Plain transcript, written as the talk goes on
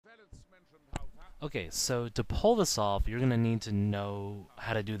Okay, so to pull this off, you're gonna need to know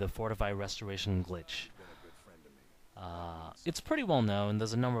how to do the Fortify Restoration glitch. It's pretty well known.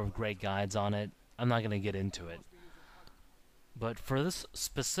 There's a number of great guides on it. I'm not gonna get into it. But for this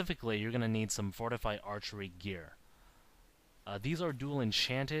specifically, you're gonna need some Fortify archery gear. These are dual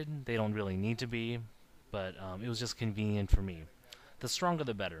enchanted. They don't really need to be, but it was just convenient for me. The stronger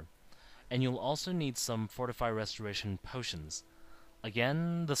the better. And you'll also need some Fortify Restoration potions.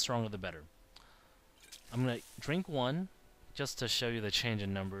 Again, the stronger the better. I'm going to drink one, just to show you the change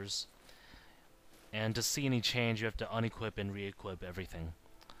in numbers. And to see any change, you have to unequip and re-equip everything.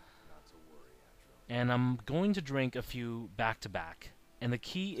 And I'm going to drink a few back-to-back. And the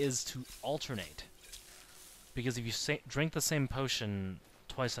key is to alternate. Because if you drink the same potion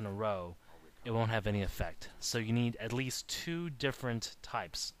twice in a row, it won't have any effect. So you need at least two different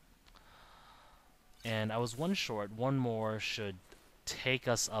types. And I was one short. One more should take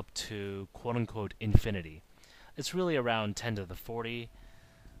us up to quote-unquote infinity. It's really around 10 to the 40,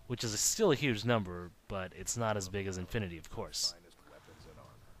 which is still a huge number, but it's not as big as infinity, of course.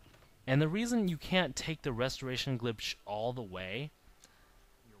 And the reason you can't take the restoration glitch all the way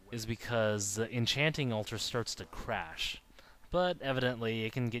is because the enchanting altar starts to crash. But evidently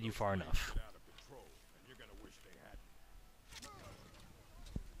it can get you far enough.